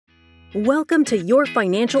Welcome to Your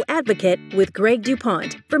Financial Advocate with Greg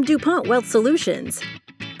DuPont from DuPont Wealth Solutions.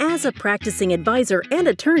 As a practicing advisor and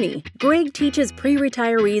attorney, Greg teaches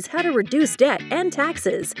pre-retirees how to reduce debt and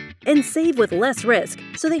taxes and save with less risk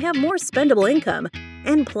so they have more spendable income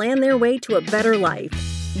and plan their way to a better life.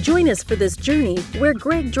 Join us for this journey where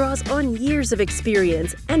Greg draws on years of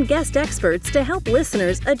experience and guest experts to help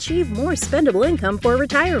listeners achieve more spendable income for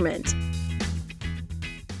retirement.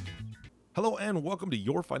 Hello and welcome to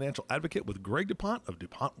Your Financial Advocate with Greg DuPont of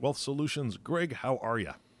DuPont Wealth Solutions. Greg, how are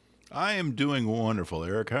you? I am doing wonderful,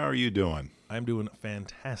 Eric. How are you doing? I'm doing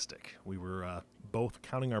fantastic. We were both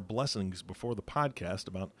counting our blessings before the podcast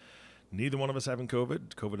about neither one of us having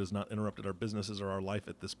COVID. COVID has not interrupted our businesses or our life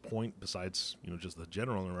at this point, besides, just the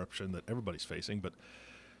general interruption that everybody's facing, but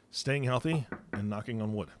staying healthy and knocking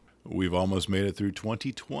on wood. We've almost made it through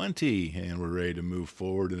 2020, and we're ready to move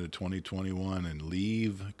forward into 2021 and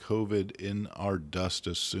leave COVID in our dust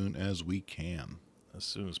as soon as we can. As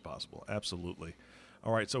soon as possible. Absolutely.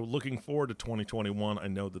 All right, so looking forward to 2021, I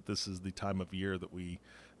know that this is the time of year that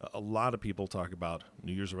a lot of people talk about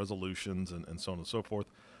New Year's resolutions and so on and so forth.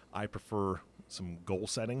 I prefer some goal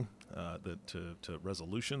setting to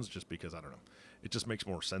resolutions just because, I don't know, it just makes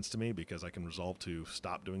more sense to me because I can resolve to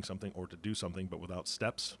stop doing something or to do something, but without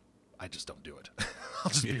steps, I just don't do it. I'll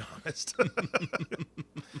just be honest.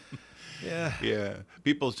 Yeah.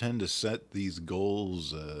 People tend to set these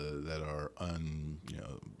goals that are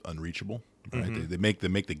unreachable. Right? Mm-hmm. They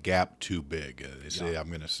make the gap too big. They say I'm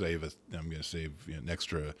going to save an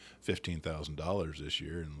extra $15,000 this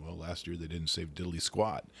year, and last year they didn't save diddly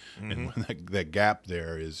squat. Mm-hmm. And when that gap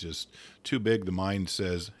there is just too big, the mind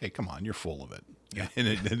says, "Hey, come on, you're full of it." Yeah.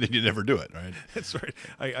 and then you never do it, right? That's right.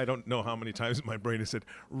 I don't know how many times my brain has said,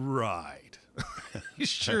 "Right, you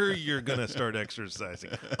sure you're going to start exercising?"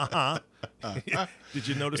 Did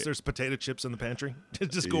you notice there's potato chips in the pantry?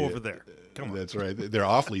 Just go over there. Come on. That's right. They're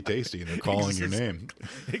awfully tasty, and they're calling your name.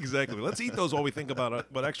 Exactly. Let's eat those while we think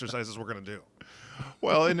about what exercises we're going to do.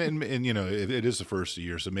 Well, and it is the first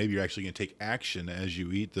year, so maybe you're actually going to take action as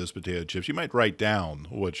you eat those potato chips. You might write down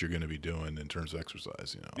what you're going to be doing in terms of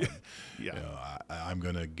exercise. I'm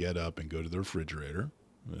going to get up and go to the refrigerator,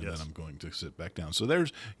 and then I'm going to sit back down. So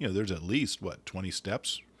there's at least 20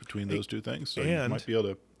 steps between those two things. So you might be able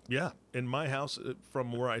to. Yeah, in my house,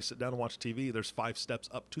 from where I sit down and watch TV, there's 5 steps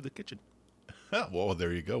up to the kitchen. Well,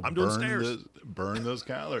 there you go. I'm doing stairs. Burn those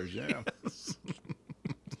calories. Yeah. Yes.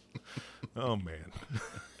 Oh, man.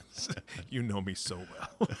 You know me so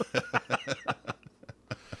well.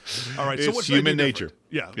 All right. So what human nature.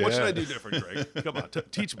 Yeah. What should I do different, Greg? Come on.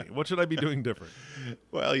 Teach me. What should I be doing different?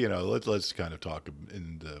 Well, let's kind of talk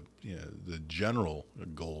in the general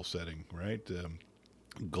goal setting, right?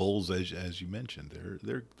 Goals, as you mentioned,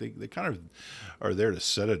 they kind of are there to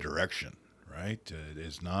set a direction, right? It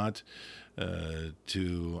is not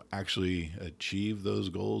to actually achieve those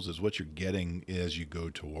goals. Is what you're getting as you go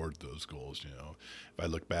toward those goals. If I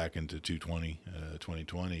look back into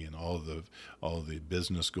 2020 and all the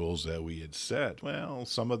business goals that we had set, well,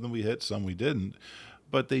 some of them we hit, some we didn't,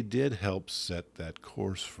 but they did help set that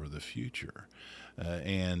course for the future.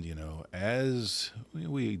 And as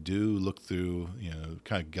we do look through,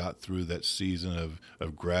 kind of got through that season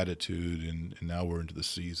of gratitude, and now we're into the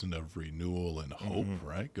season of renewal and hope,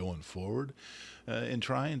 right, going forward, and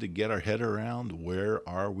trying to get our head around where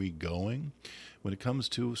are we going when it comes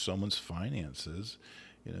to someone's finances.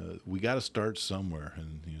 We got to start somewhere,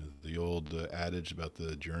 and the old adage about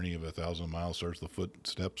the journey of 1,000 miles starts with the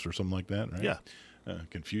footsteps, or something like that, right? Yeah.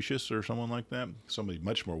 Confucius or someone like that, somebody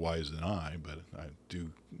much more wise than I, but I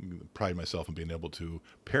do pride myself in being able to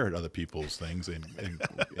parrot other people's things and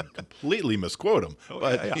completely misquote them.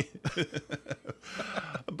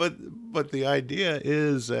 But the idea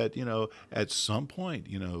is that, at some point,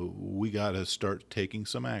 we got to start taking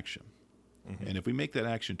some action. Mm-hmm. And if we make that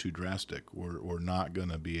action too drastic, we're not going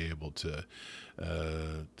to be able to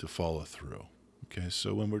follow through. Okay,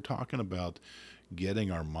 so when we're talking about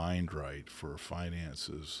getting our mind right for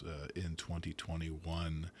finances in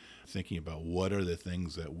 2021, thinking about what are the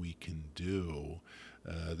things that we can do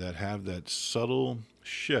that have that subtle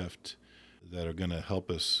shift that are going to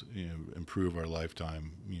help us improve our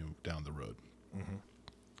lifetime down the road,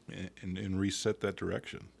 and reset that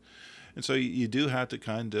direction. And so you do have to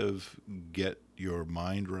kind of get your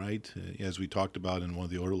mind right, as we talked about in one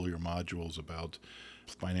of the earlier modules about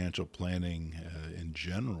financial planning in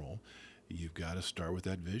general. You've got to start with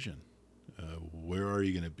that vision. Where are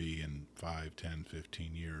you going to be in 5, 10,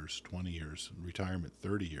 15 years, 20 years, retirement,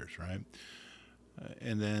 30 years, right?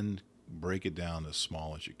 And then break it down as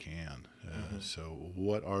small as you can. So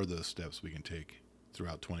what are the steps we can take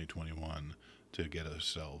throughout 2021 to get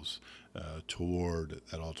ourselves toward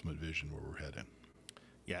that ultimate vision where we're heading.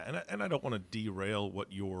 Yeah, and I don't want to derail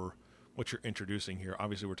what you're introducing here.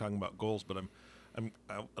 Obviously, we're talking about goals, but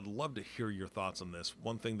I'd love to hear your thoughts on this.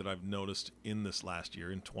 One thing that I've noticed in this last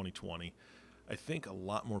year, in 2020, I think a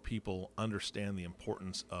lot more people understand the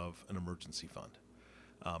importance of an emergency fund,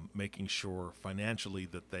 making sure financially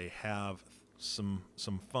that they have some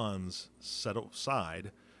funds set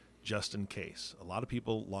aside just in case. A lot of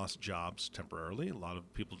people lost jobs temporarily. A lot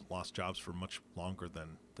of people lost jobs for much longer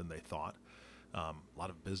than they thought. A lot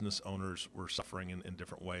of business owners were suffering in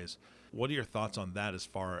different ways. What are your thoughts on that as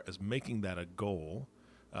far as making that a goal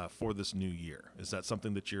for this new year? Is that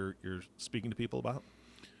something that you're speaking to people about?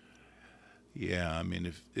 Yeah, I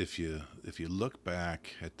mean, if you look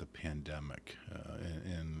back at the pandemic,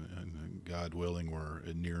 and God willing, we're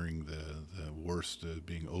nearing the worst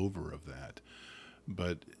being over of that,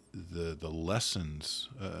 but the lessons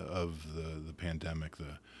of the pandemic,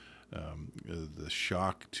 the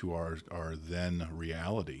shock to our then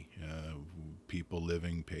reality, people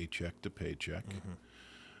living paycheck to paycheck,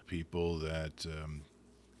 people that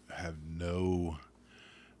have no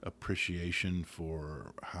appreciation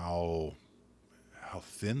for how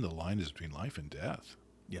thin the line is between life and death.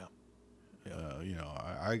 Yeah.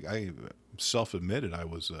 I self-admitted I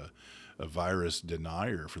was a virus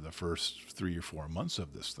denier for the first 3 or 4 months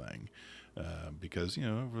of this thing. Because,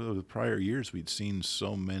 over the prior years, we'd seen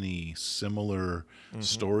so many similar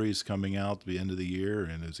stories coming out at the end of the year,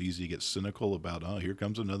 and it's easy to get cynical about, here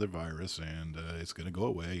comes another virus, and it's going to go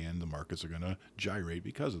away, and the markets are going to gyrate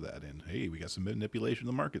because of that. And, hey, we got some manipulation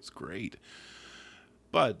of the markets. Great.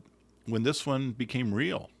 But when this one became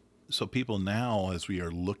real, so people now, as we are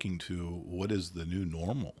looking to what is the new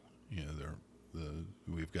normal,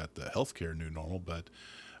 we've got the healthcare new normal, but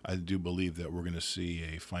I do believe that we're going to see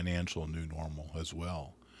a financial new normal as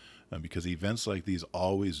well, because events like these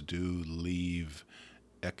always do leave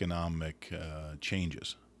economic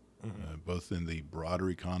changes, both in the broader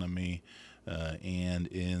economy and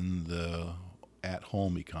in the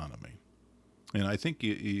at-home economy. And I think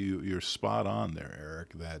you're spot on there,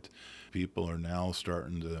 Eric, that people are now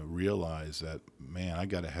starting to realize that, man, I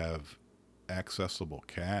got to have accessible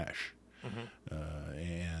cash.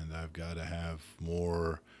 And I've got to have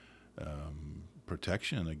more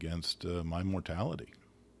protection against my mortality.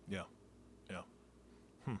 Yeah.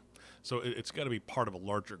 So it's got to be part of a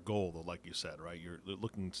larger goal, though, like you said, right? You're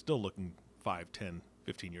still looking 5, 10,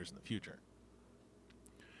 15 years in the future.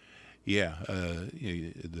 Yeah,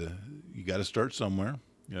 you got to start somewhere.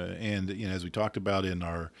 And as we talked about in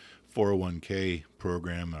our 401k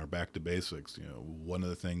program, our Back to Basics, one of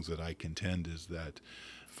the things that I contend is that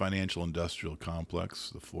financial industrial complex,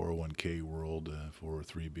 the 401k world,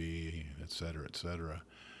 403b, et cetera,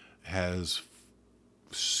 has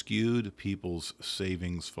skewed people's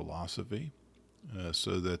savings philosophy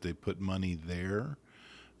so that they put money there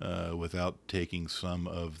without taking some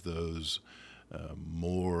of those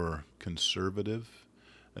more conservative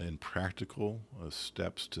and practical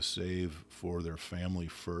steps to save for their family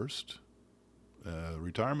first.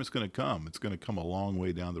 Retirement's going to come. It's going to come a long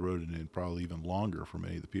way down the road, and probably even longer for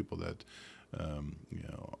many of the people that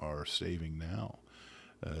are saving now.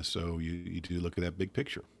 So you do look at that big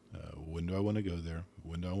picture. When do I want to go there?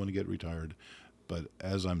 When do I want to get retired? But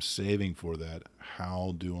as I'm saving for that,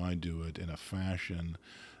 how do I do it in a fashion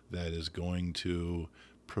that is going to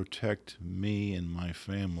protect me and my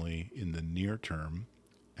family in the near term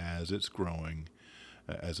as it's growing,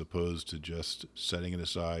 as opposed to just setting it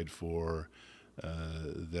aside for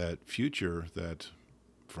that future that,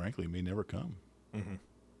 frankly, may never come.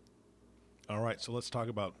 All right, so let's talk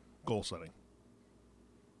about goal setting.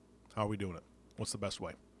 How are we doing it? What's the best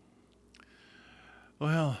way?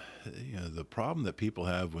 Well, the problem that people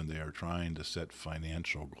have when they are trying to set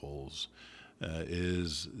financial goals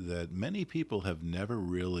is that many people have never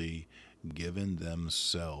really given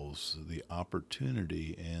themselves the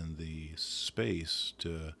opportunity and the space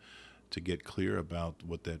to get clear about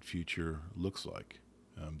what that future looks like.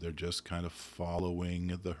 They're just kind of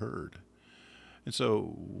following the herd. And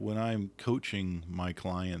so when I'm coaching my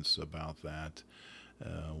clients about that,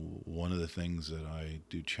 one of the things that I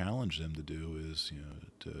do challenge them to do is,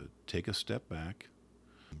 to take a step back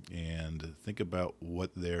and think about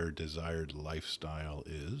what their desired lifestyle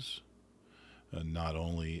is, not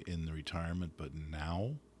only in the retirement but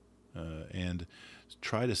now, and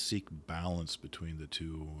try to seek balance between the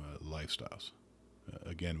two lifestyles.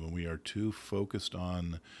 Again, when we are too focused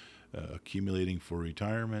on accumulating for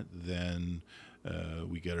retirement, then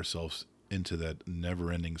we get ourselves into that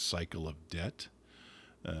never-ending cycle of debt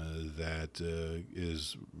that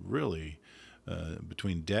is really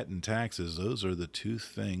between debt and taxes, those are the two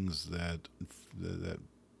things that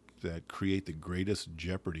create the greatest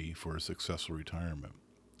jeopardy for a successful retirement.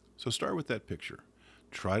 So start with that picture.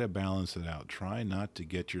 Try to balance it out. Try not to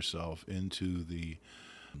get yourself into the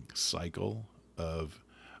cycle of,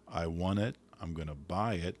 I want it, I'm going to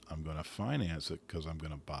buy it, I'm going to finance it because I'm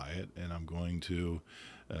going to buy it, and I'm going to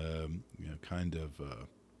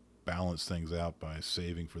balance things out by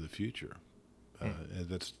saving for the future.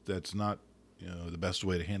 That's not the best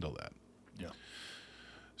way to handle that. Yeah.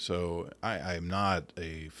 So I'm not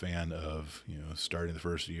a fan of starting the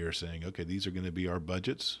first year saying, okay, these are going to be our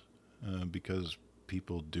budgets, because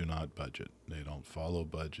people do not budget. They don't follow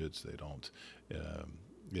budgets. They don't.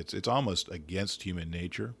 It's almost against human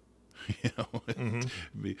nature.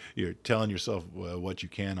 You're telling yourself what you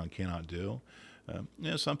can and cannot do.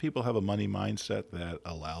 Some people have a money mindset that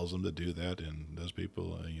allows them to do that, and those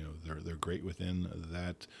people, they're great within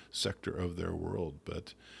that sector of their world.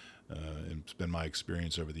 But it's been my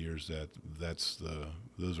experience over the years that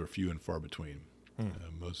those are few and far between.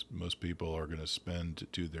 Most people are going to spend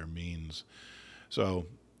to their means. So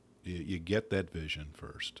you get that vision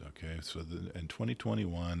first, okay? So in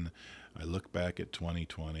 2021, I look back at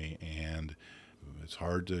 2020, and it's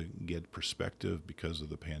hard to get perspective because of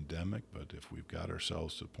the pandemic, but if we've got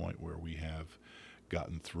ourselves to a point where we have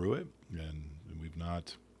gotten through it and we've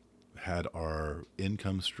not had our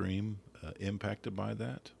income stream impacted by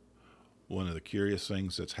that, one of the curious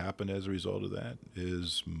things that's happened as a result of that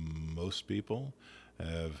is most people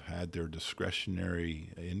have had their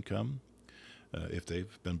discretionary income. If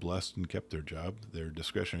they've been blessed and kept their job, their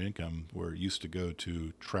discretionary income, where it used to go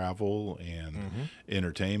to travel and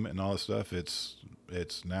entertainment and all this stuff, it's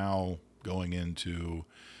now going into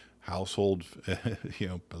household.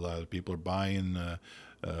 A lot of people are buying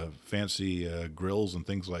fancy grills and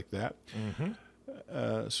things like that.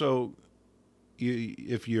 So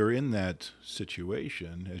if you're in that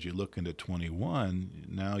situation, as you look into 21,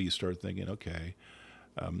 now you start thinking, okay,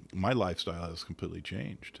 my lifestyle has completely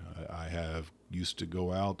changed. I have used to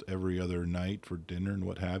go out every other night for dinner and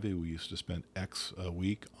what have you. We used to spend X a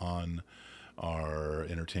week on our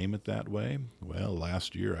entertainment that way. Well,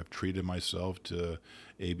 last year I've treated myself to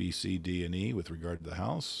A, B, C, D, and E with regard to the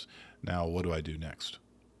house. Now, what do I do next?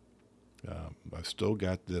 I've still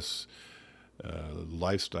got this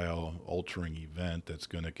lifestyle altering event that's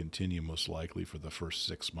going to continue most likely for the first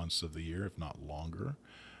 6 months of the year, if not longer.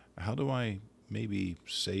 How do I maybe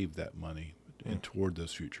save that money and toward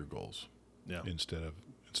those future goals instead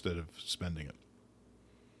of spending it?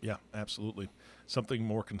 Yeah, absolutely. Something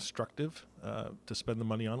more constructive to spend the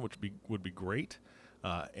money on, which would be great.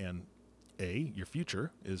 And your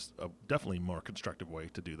future is definitely a more constructive way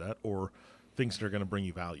to do that, or things that are going to bring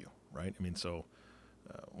you value, right? I mean, so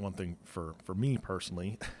one thing for me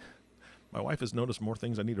personally, my wife has noticed more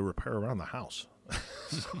things I need to repair around the house.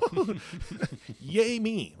 Yay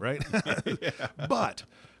me, right?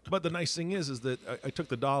 But the nice thing is that I took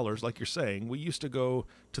the dollars, like you're saying. We used to go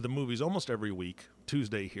to the movies almost every week.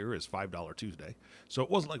 Tuesday here is $5 Tuesday. So it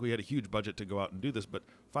wasn't like we had a huge budget to go out and do this, but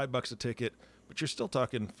 $5 a ticket. But you're still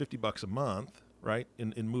talking $50 a month, right,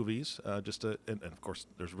 in movies. And of course,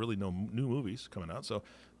 there's really no new movies coming out. So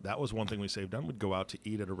that was one thing we saved on. We'd go out to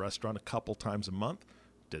eat at a restaurant a couple times a month.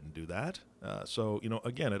 Didn't do that. So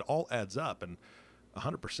again, it all adds up, and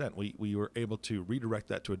 100%. We were able to redirect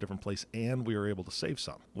that to a different place, and we were able to save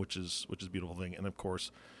some, which is a beautiful thing. And of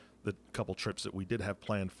course, the couple trips that we did have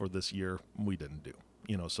planned for this year, we didn't do.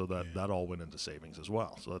 So that all went into savings as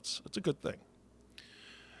well. So it's a good thing.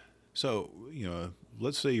 So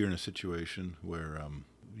let's say you're in a situation where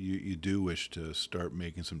you do wish to start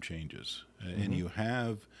making some changes, and you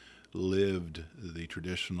have lived the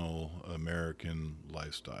traditional American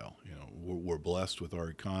lifestyle. We're blessed with our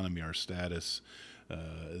economy, our status,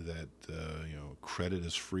 that credit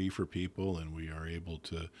is free for people, and we are able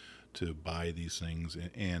to buy these things.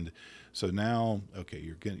 And so now, okay,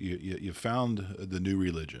 you found the new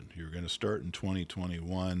religion. You're going to start in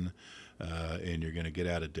 2021, and you're going to get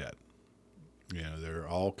out of debt. There are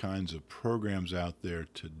all kinds of programs out there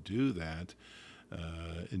to do that,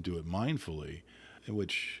 and do it mindfully,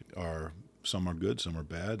 which some are good, some are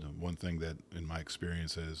bad. One thing that, in my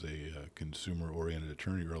experience as a consumer-oriented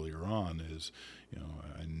attorney earlier on, is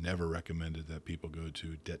I never recommended that people go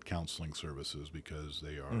to debt counseling services because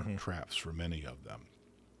they are traps for many of them.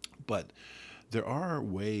 But there are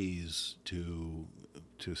ways to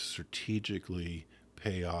strategically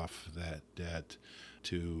pay off that debt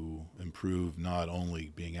to improve not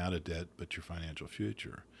only being out of debt, but your financial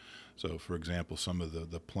future. So, for example, some of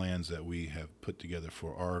the plans that we have put together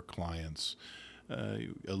for our clients,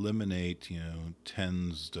 eliminate,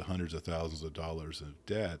 tens to hundreds of thousands of dollars of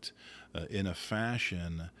debt in a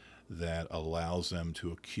fashion that allows them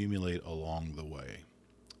to accumulate along the way,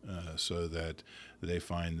 so that they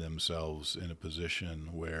find themselves in a position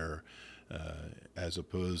where, as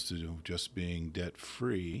opposed to just being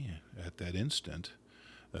debt-free at that instant,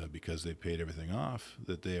 because they paid everything off,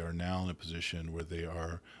 that they are now in a position where they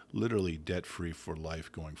are literally debt-free for life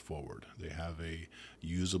going forward. They have a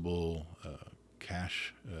usable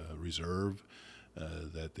cash reserve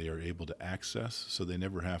that they are able to access, so they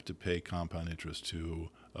never have to pay compound interest to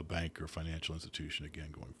a bank or financial institution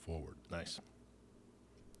again going forward. Nice.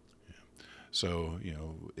 So,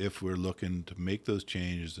 if we're looking to make those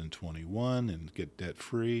changes in 21 and get debt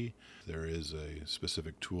free, there is a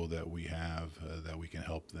specific tool that we have that we can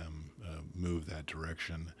help them move that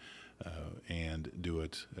direction and do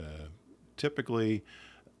it typically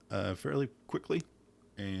fairly quickly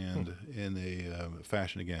and in a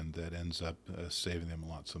fashion, again, that ends up saving them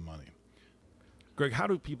lots of money. Greg, how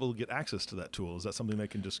do people get access to that tool? Is that something they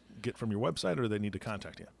can just get from your website, or do they need to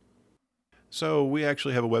contact you? So we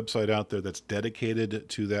actually have a website out there that's dedicated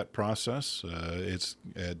to that process. It's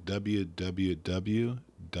at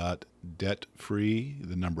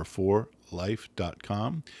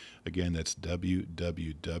www.debtfree4life.com. Again, that's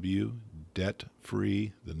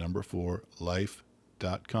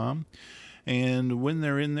www.debtfree4life.com. And when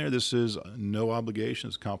they're in there, this is no obligation,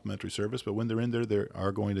 it's a complimentary service, but when they're in there, they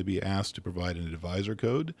are going to be asked to provide an advisor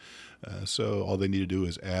code. So all they need to do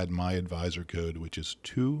is add my advisor code, which is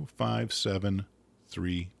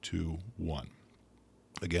 257321.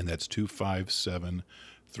 Again, that's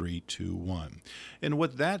 257321. And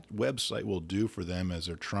what that website will do for them as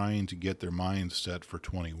they're trying to get their minds set for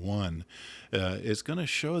 21, is going to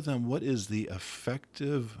show them what is the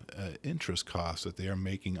effective interest cost that they are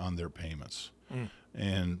making on their payments.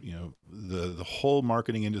 And the whole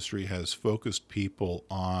marketing industry has focused people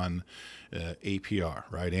on APR,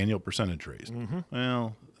 right? Annual percentage rates.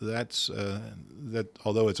 Well, that's that.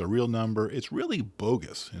 Although it's a real number, it's really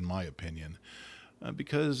bogus in my opinion,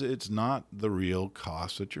 because it's not the real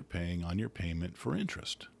cost that you're paying on your payment for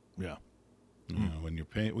interest. Yeah. When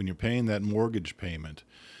you're paying that mortgage payment,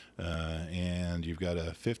 and you've got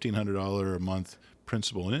a $1,500 a month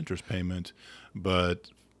principal and interest payment,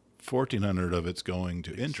 but $1,400 of it's going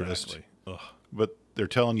to interest. But they're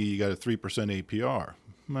telling you got a 3% APR.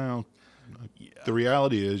 Well, the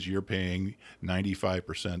reality is you're paying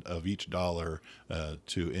 95% of each dollar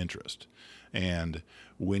to interest. And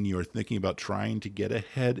when you're thinking about trying to get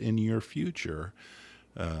ahead in your future,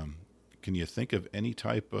 can you think of any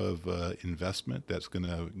type of investment that's going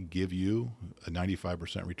to give you a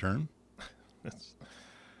 95% return? That's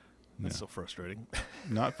so frustrating.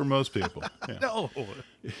 Not for most people. Yeah. No.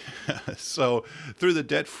 So through the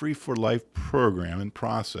Debt Free for Life program and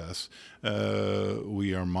process,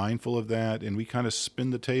 we are mindful of that, and we kind of spin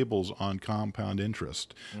the tables on compound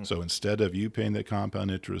interest. So instead of you paying that compound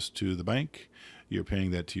interest to the bank, you're paying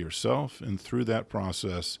that to yourself, and through that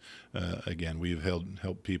process, again, we've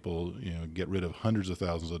helped people, get rid of hundreds of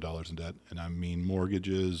thousands of dollars in debt, and I mean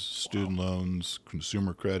mortgages, student loans,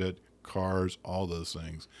 consumer credit, cars, all those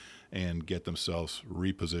things, and get themselves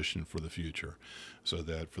repositioned for the future, so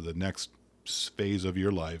that for the next phase of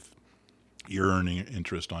your life, you're earning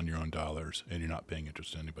interest on your own dollars, and you're not paying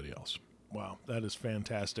interest to anybody else. Wow, that is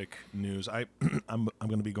fantastic news. I'm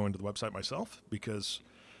going to be going to the website myself because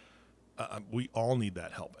we all need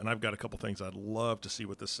that help. And I've got a couple things I'd love to see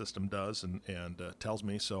what this system does and tells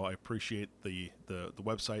me. So I appreciate the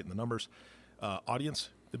website and the numbers.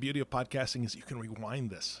 Audience, the beauty of podcasting is you can rewind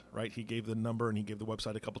this, right? He gave the number and he gave the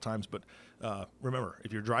website a couple times. But remember,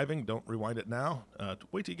 if you're driving, don't rewind it now.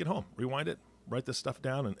 Wait till you get home. Rewind it, write this stuff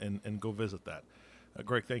down, and go visit that.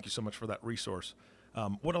 Greg, thank you so much for that resource.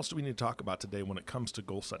 What else do we need to talk about today when it comes to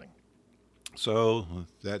goal setting? So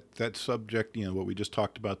that subject, what we just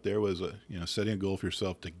talked about there was setting a goal for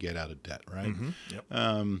yourself to get out of debt, right? Yep.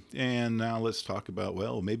 And now let's talk about,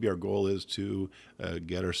 maybe our goal is to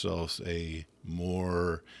get ourselves a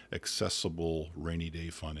more accessible rainy day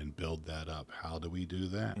fund and build that up. How do we do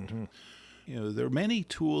that? There are many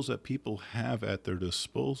tools that people have at their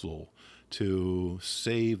disposal to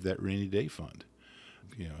save that rainy day fund.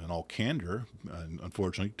 In all candor,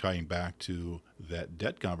 unfortunately, tying back to that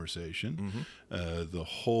debt conversation, the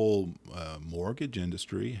whole mortgage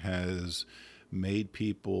industry has made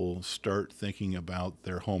people start thinking about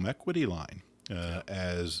their home equity line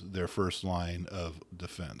as their first line of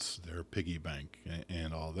defense, their piggy bank,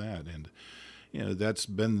 and all that. And that's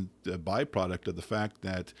been a byproduct of the fact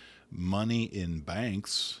that money in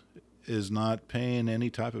banks is not paying any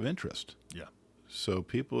type of interest. Yeah. So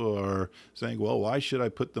people are saying, well, why should I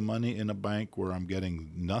put the money in a bank where I'm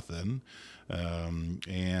getting nothing,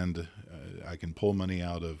 and I can pull money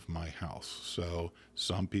out of my house? So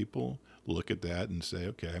some people look at that and say,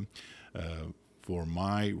 okay, for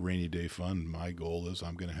my rainy day fund, my goal is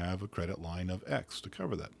I'm going to have a credit line of X to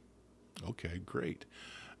cover that. Okay, great.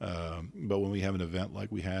 But when we have an event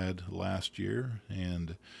like we had last year,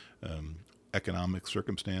 and economic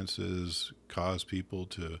circumstances cause people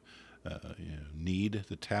to need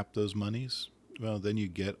to tap those monies, well, then you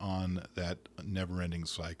get on that never-ending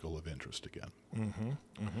cycle of interest again. Mm-hmm.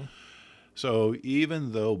 Mm-hmm. So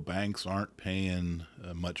even though banks aren't paying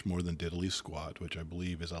much more than diddly squat, which I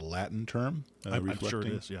believe is a Latin term, I'm sure it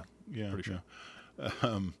is. Yeah. Yeah, Pretty sure.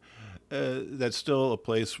 That's still a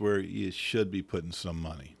place where you should be putting some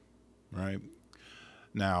money, right?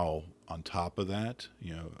 Now, on top of that,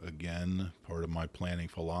 again, part of my planning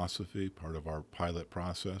philosophy, part of our pilot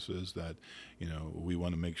process is that, we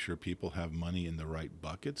want to make sure people have money in the right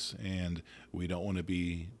buckets, and we don't want to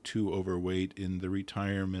be too overweight in the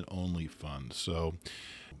retirement-only fund. So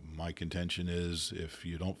my contention is if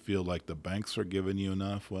you don't feel like the banks are giving you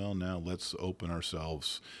enough, well, now let's open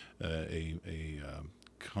ourselves a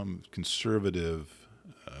conservative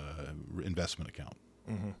investment account.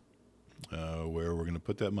 Mm-hmm. Where we're going to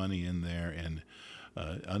put that money in there, and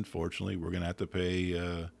unfortunately, we're going to have to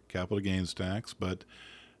pay capital gains tax. But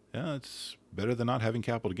it's better than not having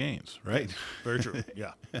capital gains, right? Very true.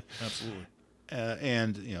 Yeah, absolutely.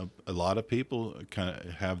 And a lot of people kind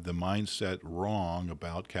of have the mindset wrong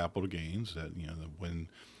about capital gains. That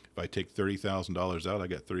if I take $30,000 out, I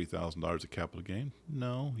got $30,000 of capital gain.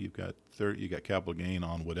 No, you got capital gain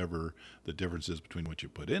on whatever the difference is between what you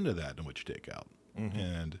put into that and what you take out. Mm-hmm.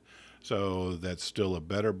 And so that's still a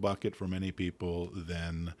better bucket for many people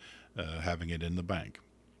than having it in the bank.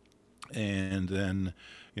 And then,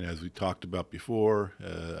 as we talked about before,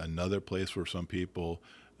 another place where some people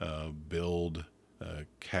build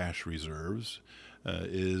cash reserves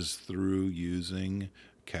is through using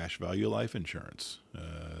cash value life insurance,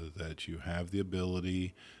 that you have the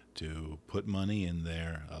ability to put money in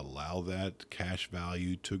there, allow that cash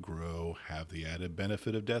value to grow, have the added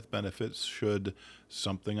benefit of death benefits should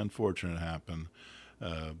something unfortunate happen,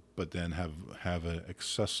 but then have an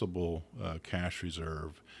accessible cash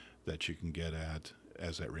reserve that you can get at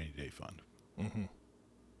as that rainy day fund. Mm-hmm.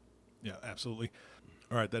 Yeah, absolutely.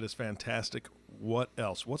 All right, that is fantastic. What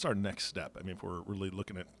else? What's our next step? I mean, if we're really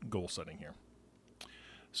looking at goal setting here.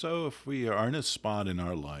 So if we are in a spot in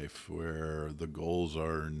our life where the goals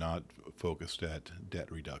are not focused at debt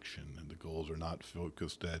reduction and the goals are not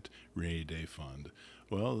focused at rainy day fund,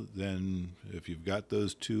 well, then if you've got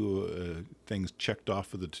those two things checked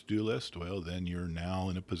off of the to-do list, well, then you're now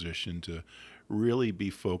in a position to really be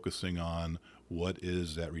focusing on what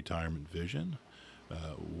is that retirement vision,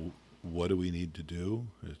 what do we need to do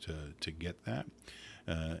to get that,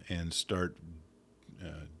 and start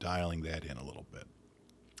dialing that in a little bit.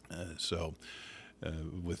 So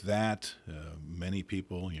with that, many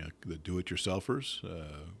people, the do-it-yourselfers,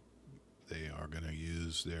 they are going to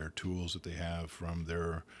use their tools that they have from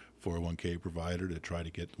their 401k provider to try to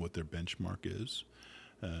get what their benchmark is.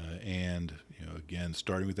 And, again,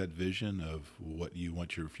 starting with that vision of what you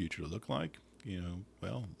want your future to look like,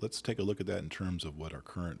 well, let's take a look at that in terms of what our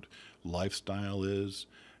current lifestyle is.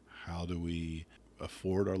 How do we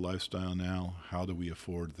afford our lifestyle now? How do we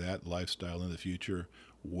afford that lifestyle in the future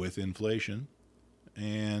with inflation?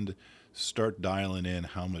 And start dialing in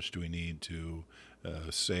how much do we need to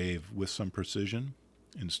save with some precision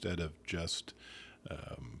instead of just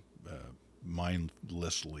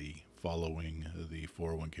mindlessly following the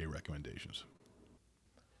 401k recommendations.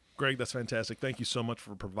 Greg, that's fantastic. Thank you so much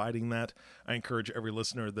for providing that. I encourage every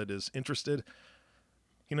listener that is interested.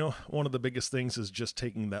 One of the biggest things is just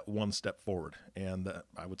taking that one step forward. And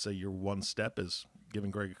I would say your one step is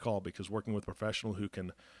giving Greg a call, because working with a professional who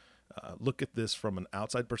can look at this from an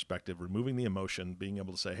outside perspective, removing the emotion, being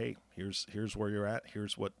able to say, hey, here's where you're at.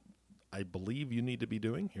 Here's what I believe you need to be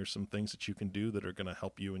doing. Here's some things that you can do that are going to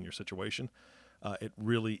help you in your situation. It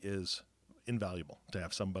really is invaluable to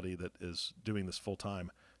have somebody that is doing this full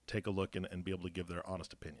time take a look and be able to give their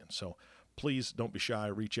honest opinion. So please don't be shy.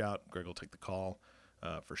 Reach out. Greg will take the call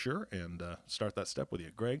for sure and start that step with you.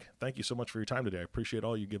 Greg, thank you so much for your time today. I appreciate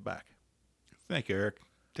all you give back. Thank you, Eric.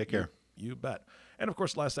 Take care. You bet. And of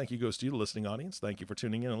course, last thank you goes to you, the listening audience. Thank you for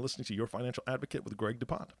tuning in and listening to Your Financial Advocate with Greg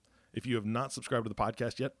DuPont. If you have not subscribed to the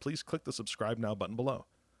podcast yet, please click the subscribe now button below.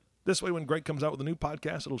 This way, when Greg comes out with a new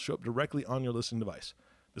podcast, it'll show up directly on your listening device.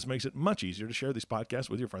 This makes it much easier to share these podcasts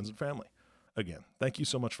with your friends and family. Again, thank you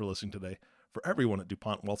so much for listening today. For everyone at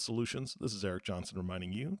DuPont Wealth Solutions, this is Eric Johnson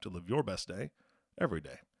reminding you to live your best day every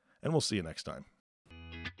day. And we'll see you next time.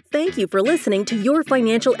 Thank you for listening to Your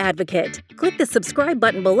Financial Advocate. Click the subscribe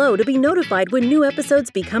button below to be notified when new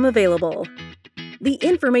episodes become available. The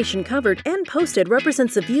information covered and posted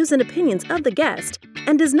represents the views and opinions of the guest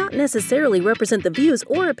and does not necessarily represent the views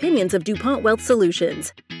or opinions of DuPont Wealth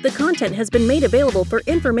Solutions. The content has been made available for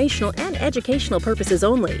informational and educational purposes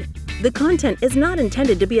only. The content is not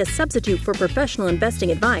intended to be a substitute for professional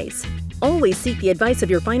investing advice. Always seek the advice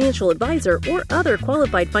of your financial advisor or other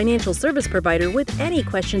qualified financial service provider with any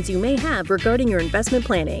questions you may have regarding your investment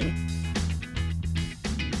planning.